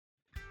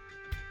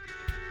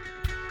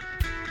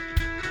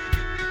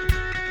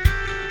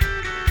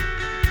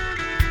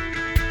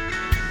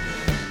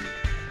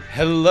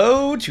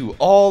Hello to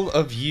all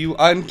of you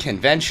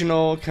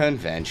unconventional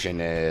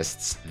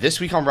conventionists. This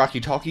week on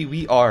Rocky Talkie,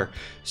 we are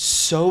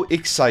so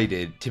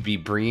excited to be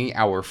bringing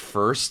our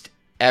first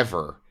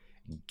ever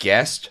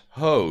guest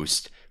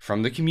host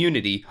from the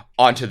community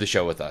onto the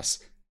show with us.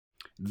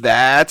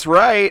 That's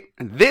right.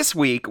 This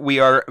week, we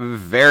are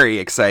very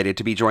excited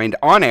to be joined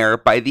on air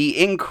by the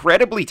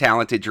incredibly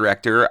talented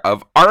director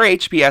of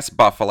RHPS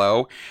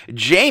Buffalo,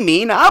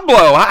 Jamie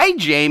Nablo. Hi,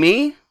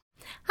 Jamie.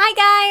 Hi,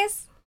 guys.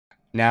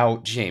 Now,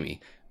 Jamie,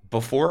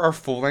 before our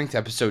full-length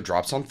episode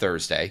drops on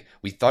Thursday,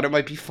 we thought it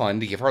might be fun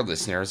to give our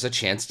listeners a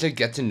chance to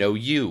get to know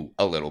you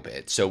a little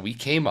bit, so we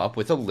came up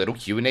with a little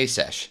Q&A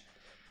sesh.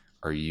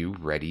 Are you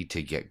ready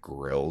to get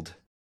grilled?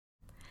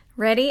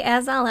 Ready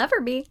as I'll ever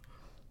be.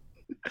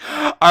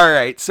 All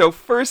right, so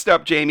first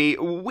up, Jamie,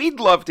 we'd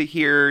love to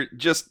hear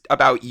just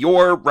about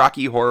your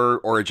Rocky Horror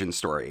origin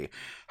story.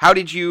 How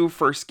did you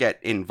first get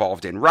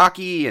involved in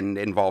Rocky and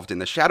involved in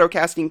the shadow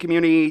casting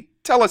community?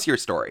 Tell us your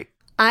story.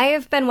 I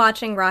have been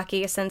watching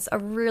Rocky since a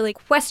really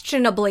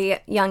questionably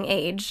young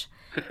age,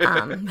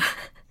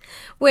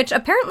 which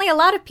apparently a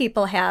lot of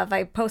people have.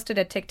 I posted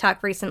a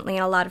TikTok recently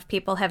and a lot of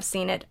people have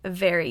seen it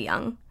very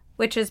young,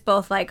 which is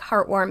both like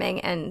heartwarming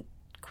and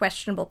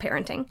questionable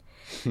parenting.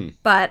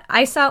 But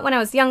I saw it when I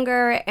was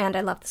younger, and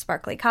I love the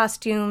sparkly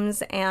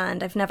costumes,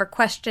 and I've never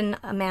questioned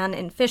a man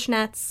in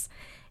fishnets,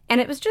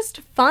 and it was just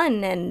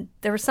fun, and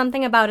there was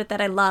something about it that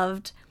I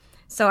loved,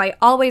 so I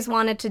always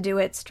wanted to do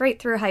it straight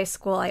through high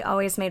school. I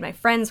always made my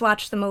friends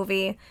watch the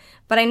movie,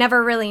 but I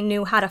never really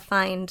knew how to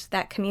find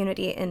that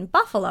community in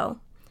Buffalo.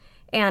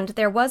 And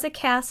there was a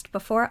cast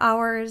before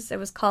ours. It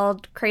was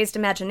called Crazed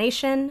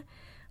Imagination.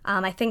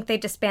 I think they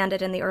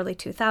disbanded in the early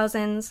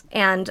 2000s.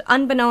 And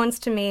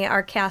unbeknownst to me,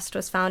 our cast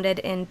was founded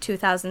in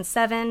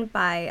 2007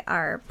 by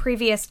our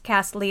previous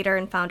cast leader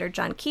and founder,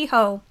 John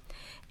Kehoe.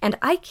 And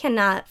I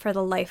cannot, for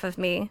the life of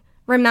me,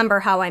 remember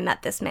how I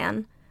met this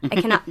man. I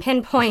cannot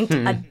pinpoint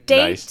a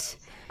date, Nice.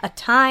 a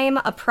time,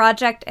 a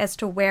project as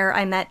to where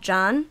I met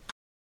John.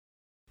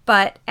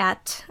 But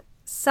at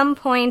some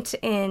point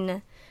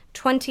in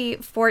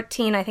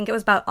 2014, I think it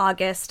was about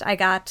August, I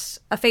got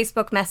a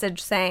Facebook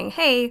message saying,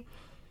 "Hey,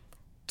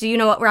 do you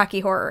know what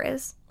Rocky Horror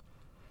is?"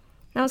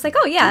 And I was like,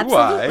 "Oh, yeah, Do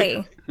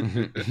I?"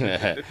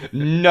 absolutely."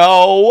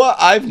 No,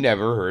 I've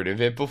never heard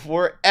of it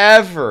before,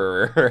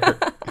 ever.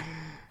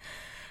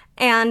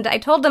 And I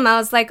told him, I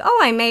was like, "Oh,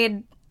 I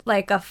made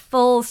like a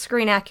full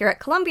screen accurate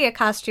Columbia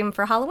costume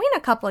for Halloween a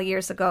couple of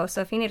years ago. So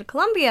if you need a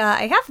Columbia,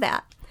 I have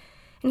that."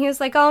 And he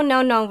was like, "Oh,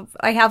 no,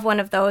 I have one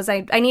of those.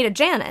 I need a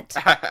Janet."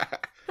 I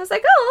was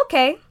like, "Oh,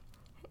 okay."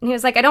 And he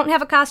was like, "I don't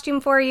have a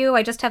costume for you.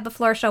 I just have the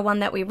floor show one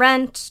that we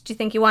rent. Do you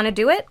think you want to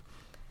do it?"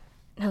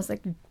 And I was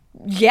like,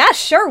 "Yeah,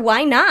 sure,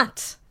 why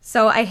not?"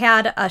 So I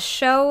had a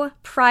show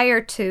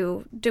prior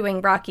to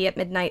doing Rocky at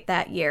Midnight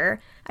that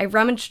year. I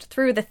rummaged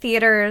through the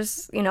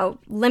theaters,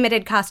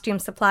 limited costume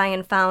supply,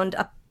 and found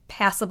a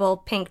passable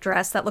pink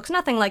dress that looks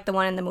nothing like the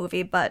one in the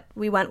movie, but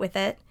we went with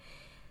it.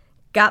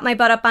 Got my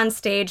butt up on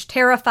stage,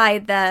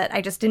 terrified that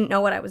I just didn't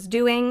know what I was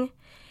doing.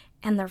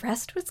 And the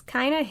rest was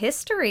kind of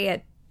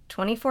history.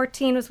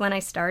 2014 was when I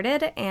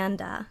started,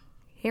 and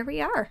here we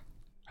are.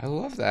 I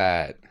love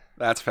that.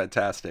 That's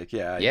fantastic,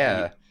 yeah.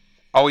 Yeah.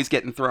 Always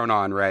getting thrown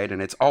on, right?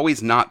 And it's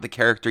always not the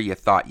character you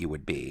thought you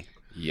would be.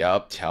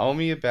 Yup, tell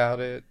me about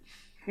it.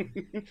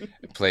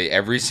 Play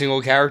every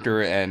single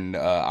character, and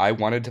I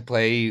wanted to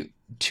play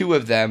two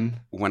of them.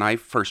 When I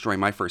first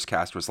joined, my first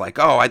cast was like,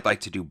 "Oh, I'd like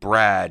to do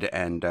Brad,"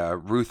 and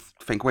Ruth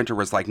Finkwinter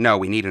was like, "No,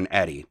 we need an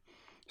Eddie."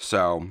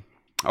 So,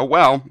 oh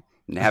well,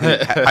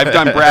 I've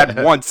done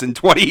Brad once in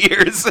 20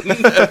 years.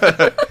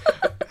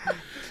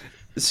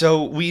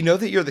 So we know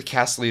that you're the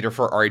cast leader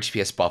for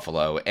RHPS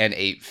Buffalo, and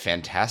a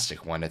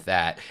fantastic one at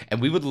that,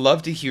 and we would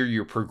love to hear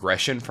your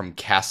progression from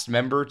cast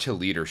member to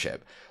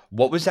leadership.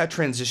 What was that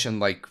transition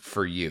like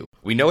for you?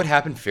 We know it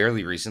happened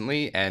fairly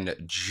recently, and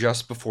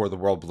just before the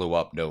world blew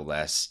up, no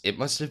less. It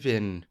must have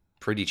been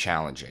pretty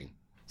challenging.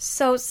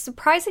 So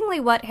surprisingly,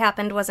 what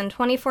happened was in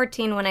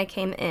 2014 when I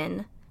came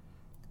in,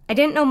 I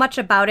didn't know much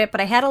about it,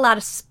 but I had a lot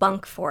of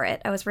spunk for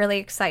it. I was really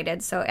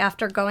excited. So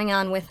after going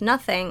on with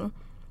nothing,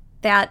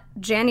 that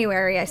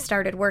January I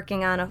started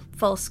working on a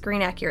full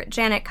screen accurate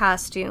Janet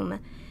costume.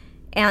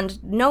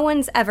 And no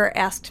one's ever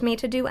asked me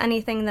to do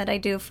anything that I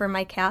do for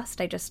my cast.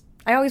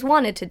 I always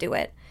wanted to do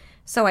it.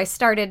 So I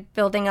started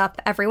building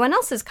up everyone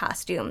else's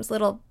costumes,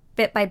 little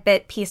bit by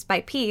bit, piece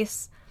by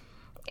piece.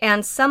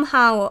 And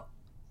somehow,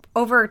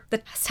 over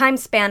the time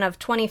span of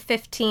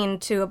 2015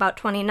 to about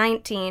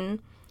 2019,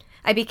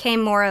 I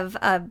became more of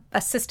an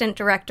assistant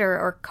director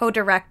or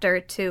co-director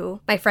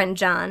to my friend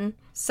John.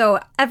 So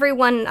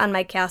everyone on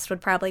my cast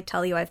would probably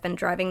tell you I've been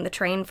driving the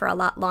train for a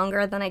lot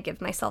longer than I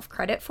give myself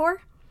credit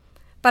for.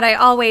 But I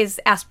always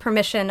asked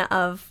permission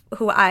of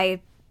who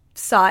I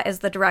saw as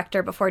the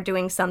director before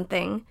doing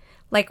something.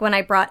 Like when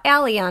I brought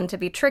Allie on to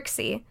be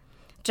Trixie,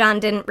 John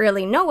didn't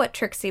really know what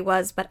Trixie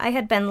was, but I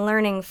had been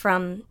learning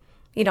from,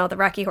 the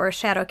Rocky Horror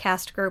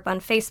Shadowcast group on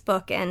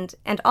Facebook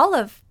and all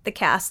of the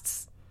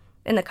casts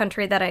in the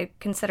country that I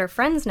consider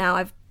friends now.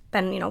 I've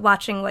been,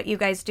 watching what you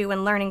guys do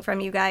and learning from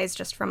you guys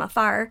just from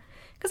afar.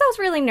 Because I was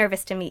really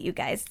nervous to meet you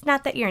guys.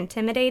 Not that you're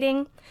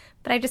intimidating,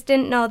 but I just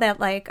didn't know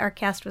that, our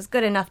cast was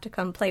good enough to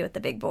come play with the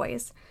big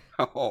boys.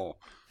 Oh.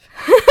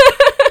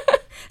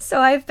 So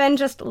I've been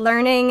just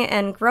learning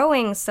and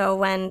growing. So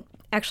when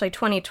actually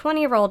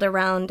 2020 rolled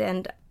around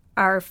and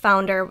our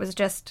founder was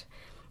just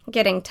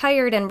getting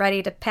tired and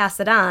ready to pass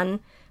it on,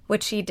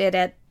 which he did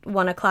at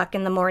 1 o'clock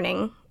in the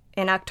morning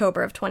in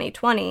October of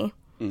 2020,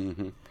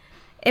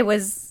 It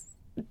was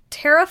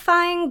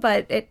terrifying,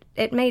 but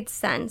it made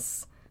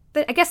sense.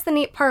 I guess the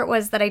neat part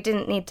was that I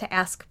didn't need to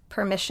ask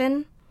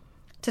permission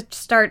to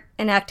start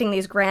enacting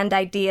these grand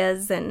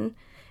ideas and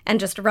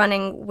just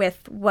running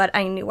with what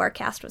I knew our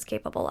cast was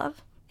capable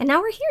of. And now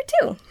we're here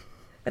too,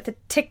 with a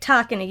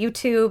TikTok and a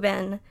YouTube,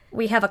 and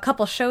we have a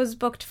couple shows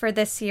booked for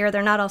this year.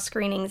 They're not all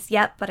screenings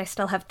yet, but I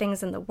still have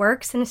things in the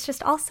works, and it's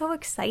just all so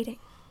exciting.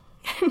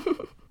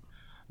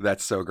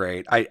 That's so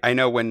great. I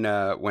know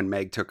when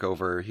Meg took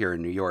over here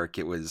in New York,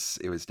 it was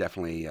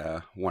definitely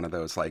one of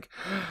those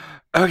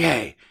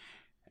okay,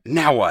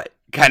 now what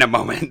kind of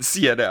moments,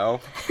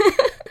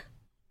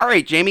 All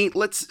right, Jamie,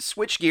 let's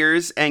switch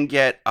gears and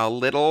get a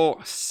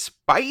little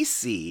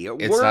spicy.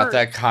 It's not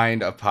that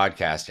kind of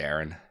podcast,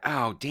 Aaron.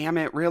 Oh, damn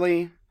it,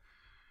 really?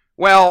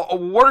 Well,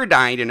 we're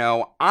dying to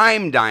know,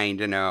 I'm dying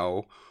to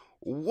know,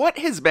 what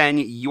has been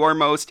your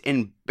most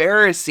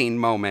embarrassing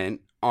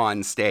moment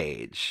on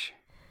stage?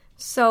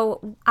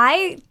 So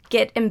I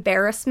get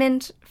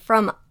embarrassment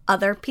from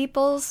other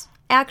people's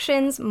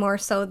actions more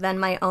so than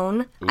my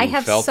own. Ooh, I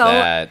have felt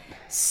that.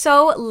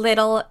 so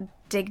little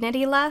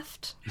dignity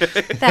left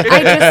that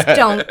I just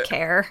don't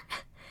care.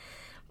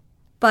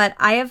 But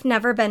I have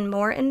never been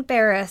more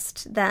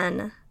embarrassed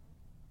than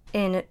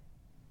in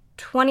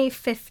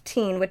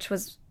 2015, which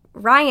was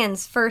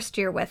Ryan's first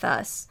year with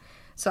us.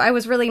 So I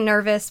was really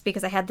nervous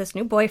because I had this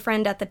new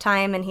boyfriend at the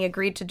time, and he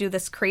agreed to do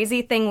this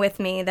crazy thing with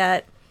me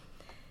that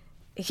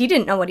he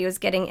didn't know what he was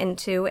getting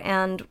into.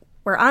 And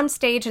we're on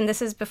stage, and this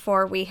is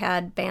before we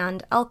had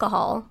banned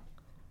alcohol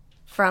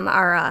from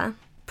our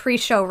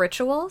pre-show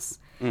rituals.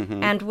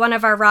 And one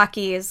of our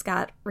Rockies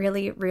got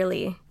really,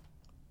 really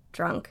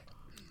drunk,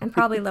 and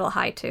probably a little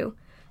high too.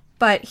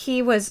 But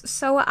he was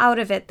so out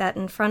of it that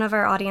in front of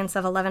our audience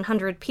of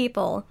 1,100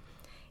 people,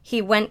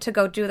 he went to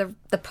go do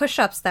the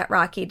push-ups that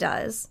Rocky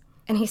does.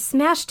 And he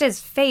smashed his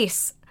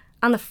face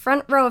on the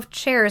front row of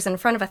chairs in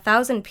front of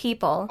 1,000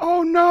 people.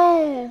 Oh,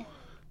 no!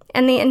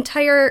 And the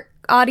entire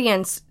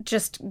audience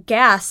just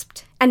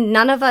gasped, and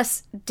none of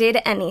us did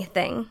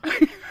anything.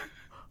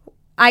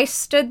 I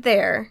stood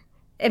there,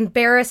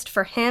 embarrassed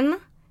for him,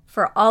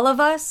 for all of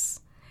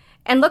us.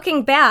 And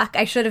looking back,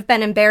 I should have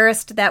been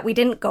embarrassed that we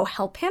didn't go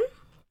help him.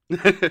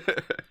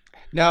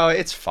 No,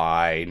 it's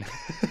fine.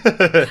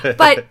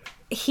 But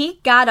he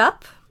got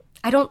up.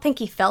 I don't think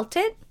he felt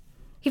it.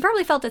 He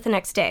probably felt it the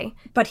next day.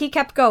 But he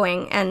kept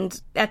going,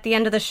 and at the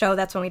end of the show,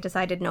 that's when we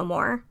decided no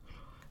more.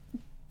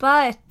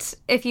 But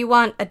if you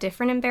want a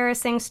different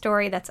embarrassing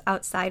story that's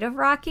outside of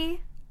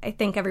Rocky, I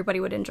think everybody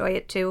would enjoy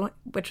it too,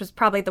 which was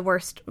probably the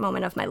worst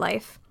moment of my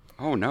life.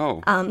 Oh,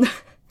 no.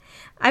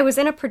 I was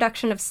in a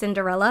production of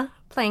Cinderella,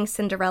 playing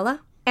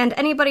Cinderella, and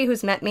anybody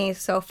who's met me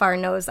so far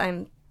knows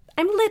I'm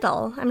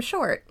little, I'm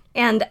short,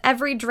 and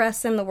every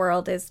dress in the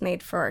world is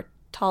made for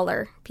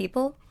taller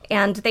people,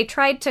 and they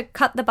tried to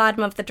cut the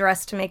bottom of the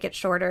dress to make it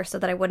shorter so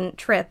that I wouldn't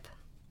trip,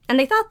 and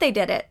they thought they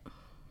did it.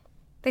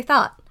 They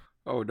thought.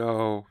 Oh,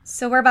 no.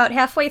 So we're about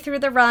halfway through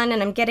the run,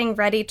 and I'm getting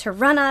ready to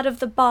run out of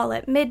the ball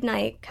at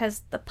midnight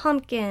because the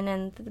pumpkin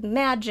and the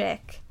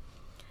magic.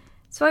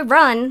 So I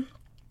run,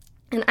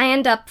 and I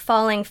end up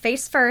falling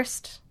face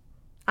first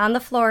on the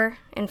floor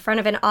in front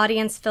of an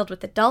audience filled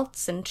with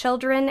adults and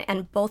children,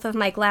 and both of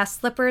my glass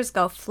slippers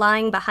go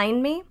flying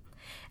behind me,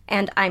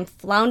 and I'm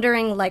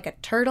floundering like a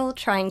turtle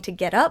trying to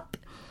get up.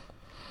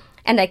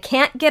 And I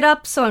can't get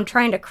up, so I'm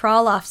trying to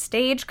crawl off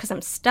stage because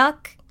I'm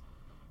stuck.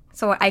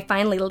 So I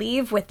finally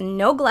leave with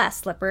no glass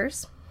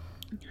slippers.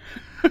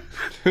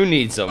 Who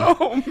needs them?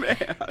 Oh,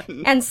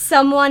 man. And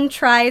someone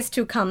tries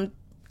to come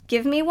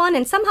give me one,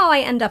 and somehow I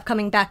end up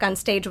coming back on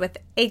stage with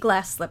a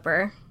glass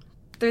slipper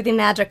through the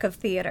magic of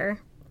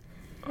theater.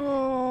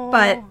 Oh.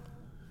 But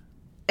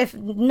if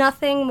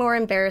nothing more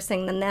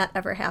embarrassing than that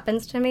ever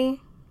happens to me,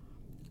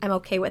 I'm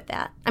okay with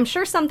that. I'm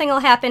sure something will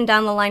happen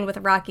down the line with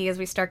Rocky as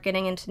we start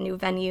getting into new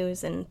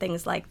venues and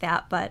things like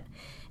that, but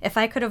if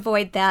I could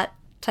avoid that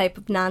type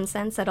of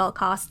nonsense at all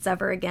costs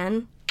ever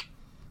again,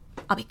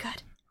 I'll be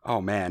good.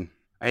 Oh, man.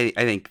 I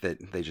think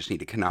that they just need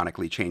to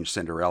canonically change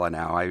Cinderella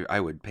now. I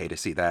would pay to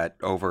see that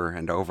over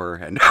and over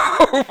and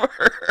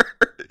over.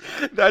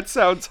 That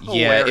sounds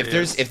hilarious.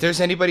 Yeah, if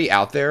there's anybody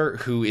out there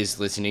who is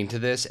listening to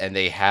this and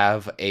they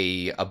have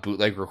a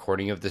bootleg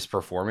recording of this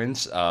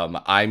performance,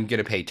 I'm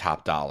gonna pay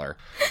top dollar.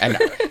 And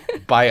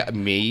by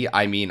me,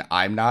 I mean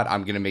I'm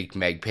gonna make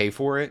Meg pay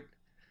for it.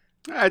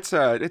 It's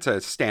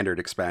a standard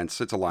expense.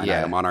 It's a line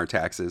item on our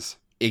taxes.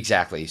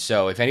 Exactly.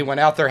 So if anyone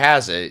out there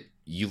has it,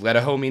 you let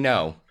a homie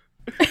know.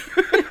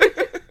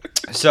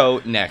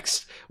 So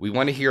next, We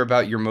want to hear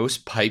about your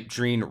most pipe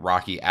dream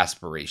Rocky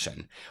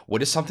aspiration.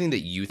 What is something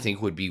that you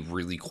think would be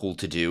really cool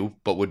to do,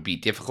 but would be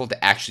difficult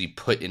to actually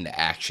put into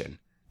action?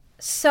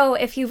 So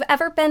if you've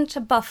ever been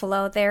to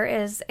Buffalo, there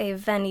is a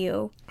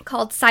venue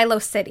called Silo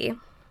City.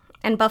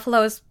 And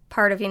Buffalo is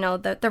part of,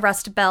 the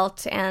Rust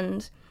Belt,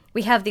 and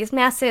we have these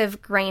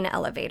massive grain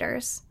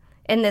elevators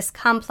in this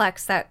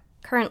complex that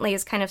currently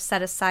is kind of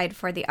set aside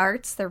for the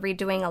arts. They're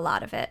redoing a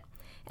lot of it.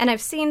 And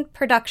I've seen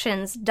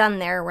productions done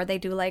there where they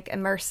do like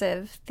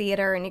immersive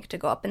theater and you get to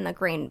go up in the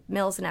grain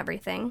mills and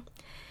everything.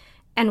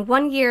 And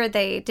one year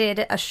they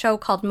did a show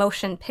called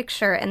Motion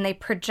Picture and they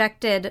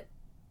projected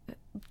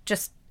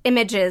just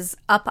images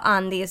up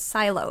on these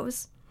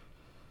silos.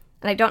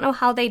 And I don't know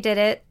how they did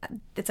it.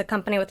 It's a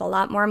company with a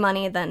lot more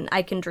money than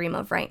I can dream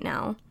of right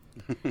now.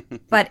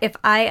 But if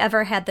I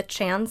ever had the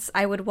chance,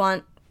 I would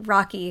want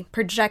Rocky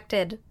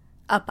projected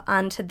up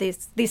onto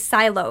these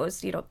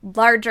silos,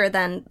 larger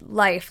than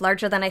life,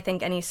 larger than I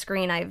think any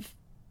screen I've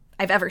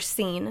ever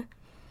seen,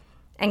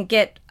 and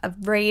get a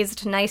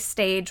raised, nice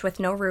stage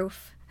with no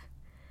roof,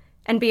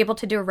 and be able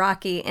to do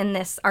Rocky in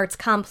this arts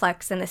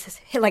complex in this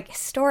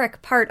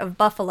historic part of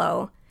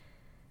Buffalo,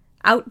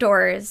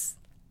 outdoors,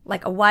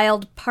 like a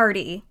wild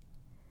party.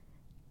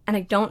 And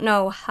I don't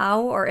know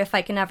how or if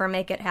I can ever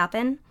make it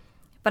happen,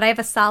 but I have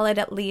a solid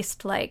at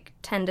least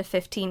 10 to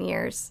 15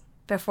 years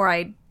before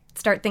I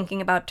start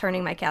thinking about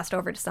turning my cast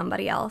over to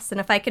somebody else. And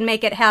if I can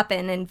make it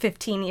happen in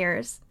 15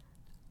 years,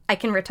 I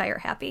can retire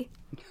happy.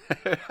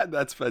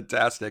 That's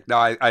fantastic. No,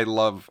 I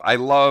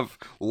love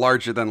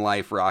larger than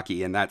life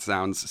Rocky, and that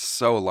sounds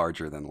so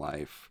larger than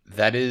life.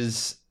 That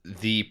is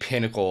the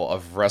pinnacle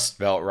of Rust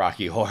Belt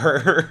Rocky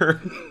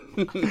Horror.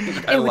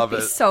 I love it. It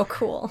would be so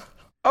cool.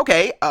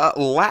 Okay,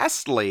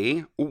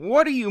 lastly,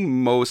 what are you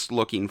most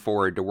looking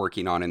forward to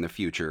working on in the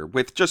future?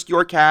 With just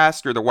your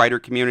cast or the wider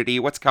community,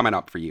 what's coming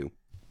up for you?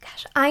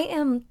 Gosh, I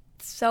am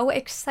so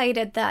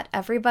excited that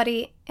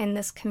everybody in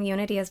this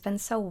community has been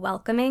so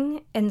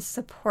welcoming and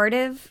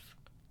supportive.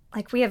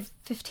 We have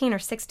 15 or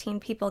 16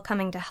 people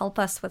coming to help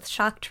us with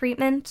shock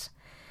treatment.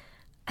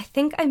 I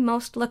think I'm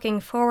most looking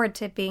forward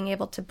to being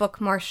able to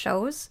book more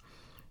shows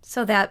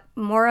so that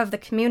more of the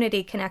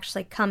community can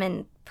actually come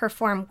and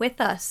perform with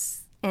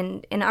us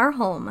in our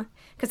home,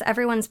 because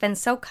everyone's been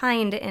so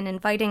kind in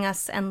inviting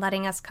us and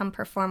letting us come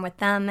perform with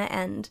them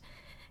and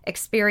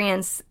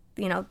experience,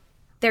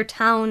 their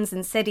towns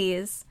and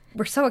cities.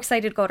 We're so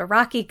excited to go to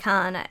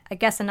RockyCon. I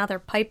guess another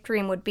pipe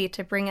dream would be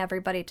to bring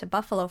everybody to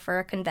Buffalo for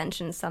a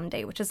convention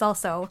someday, which is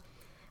also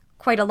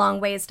quite a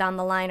long ways down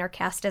the line. Our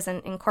cast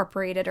isn't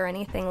incorporated or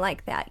anything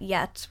like that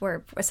yet.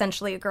 We're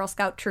essentially a Girl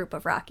Scout troop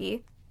of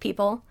Rocky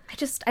people.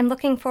 I'm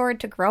looking forward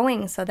to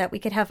growing so that we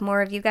could have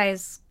more of you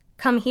guys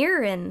come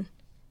here and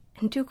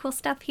do cool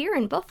stuff here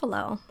in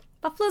Buffalo.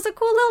 Buffalo's a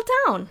cool little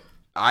town.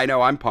 I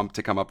know, I'm pumped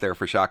to come up there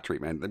for shock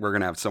treatment. We're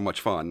going to have so much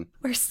fun.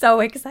 We're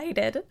so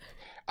excited.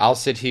 I'll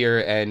sit here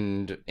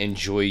and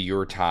enjoy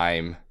your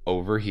time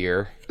over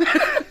here.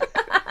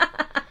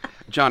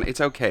 John, it's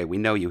okay. We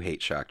know you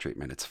hate shock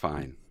treatment. It's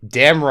fine.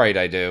 Damn right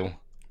I do.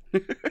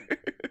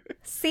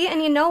 See,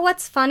 and you know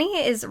what's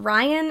funny is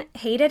Ryan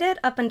hated it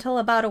up until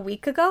about a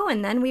week ago,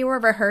 and then we were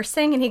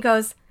rehearsing, and he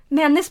goes,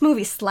 "Man, this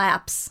movie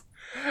slaps."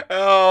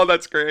 Oh,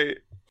 that's great.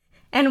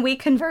 And we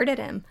converted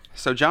him.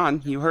 So,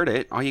 John, you heard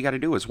it. All you got to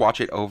do is watch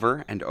it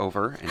over and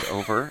over and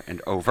over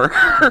and over.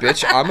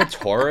 Bitch, I'm a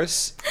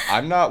Taurus.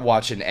 I'm not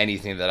watching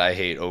anything that I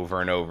hate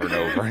over and over and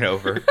over and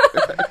over.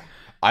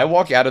 I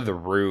walk out of the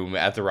room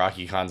at the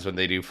Rocky Cons when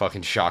they do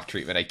fucking shock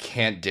treatment. I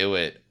can't do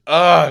it.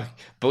 Ugh,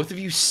 both of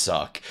you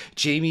suck.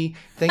 Jamie,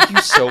 thank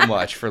you so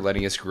much for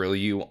letting us grill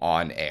you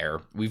on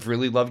air. We've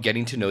really loved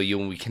getting to know you,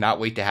 and we cannot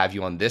wait to have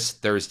you on this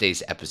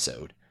Thursday's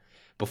episode.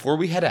 Before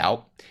we head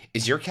out,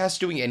 is your cast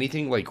doing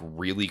anything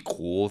really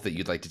cool that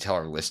you'd like to tell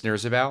our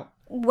listeners about?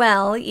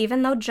 Well,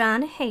 even though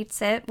John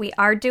hates it, we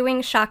are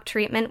doing shock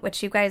treatment,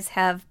 which you guys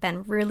have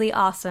been really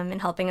awesome in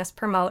helping us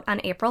promote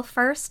on April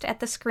 1st at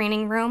the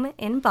Screening Room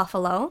in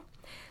Buffalo.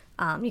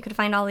 You can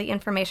find all the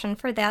information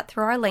for that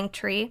through our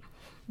Linktree.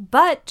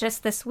 But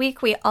just this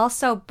week, we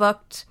also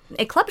booked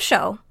a club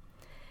show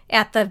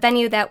at the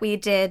venue that we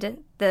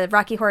did the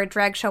Rocky Horror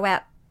Drag Show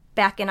at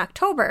back in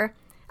October.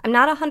 I'm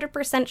not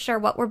 100% sure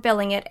what we're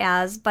billing it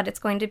as, but it's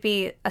going to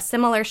be a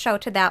similar show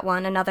to that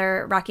one,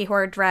 another Rocky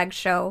Horror Drag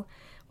Show,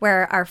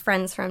 where our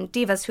friends from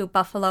Divas Hoop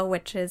Buffalo,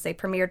 which is a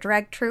premier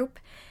drag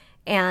troupe,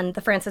 and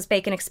the Francis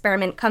Bacon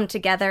Experiment come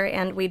together,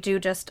 and we do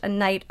just a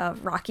night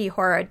of Rocky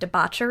Horror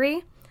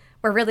debauchery.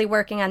 We're really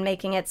working on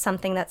making it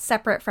something that's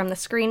separate from the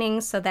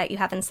screenings so that you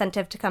have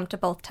incentive to come to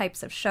both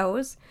types of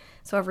shows.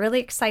 So we're really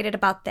excited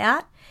about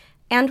that.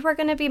 And we're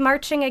going to be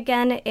marching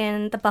again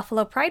in the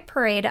Buffalo Pride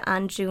Parade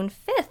on June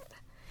 5th.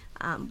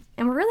 And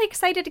we're really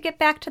excited to get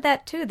back to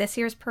that, too. This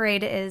year's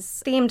parade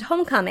is themed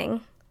homecoming.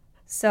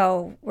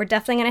 So we're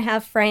definitely going to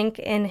have Frank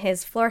in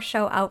his floor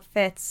show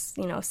outfits,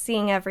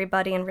 seeing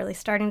everybody and really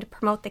starting to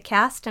promote the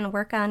cast and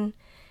work on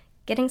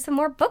getting some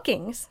more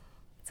bookings.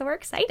 So we're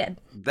excited.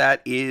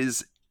 That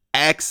is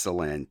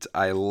Excellent.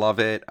 I love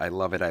it. I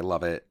love it. I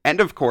love it.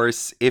 And of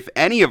course, if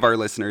any of our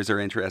listeners are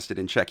interested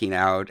in checking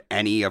out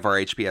any of our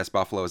HPS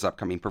Buffalo's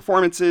upcoming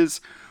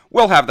performances,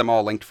 we'll have them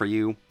all linked for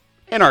you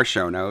in our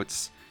show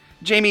notes.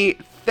 Jamie,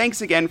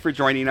 thanks again for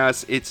joining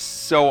us. It's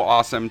so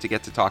awesome to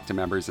get to talk to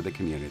members of the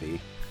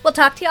community. We'll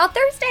talk to you all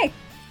Thursday.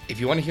 If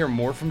you want to hear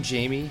more from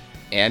Jamie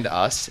and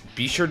us,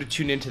 be sure to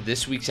tune into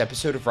this week's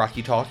episode of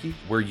Rocky Talkie,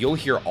 where you'll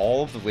hear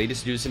all of the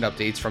latest news and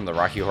updates from the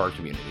Rocky Horror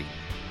community.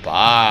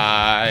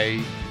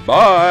 Bye!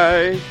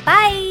 Bye!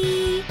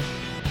 Bye!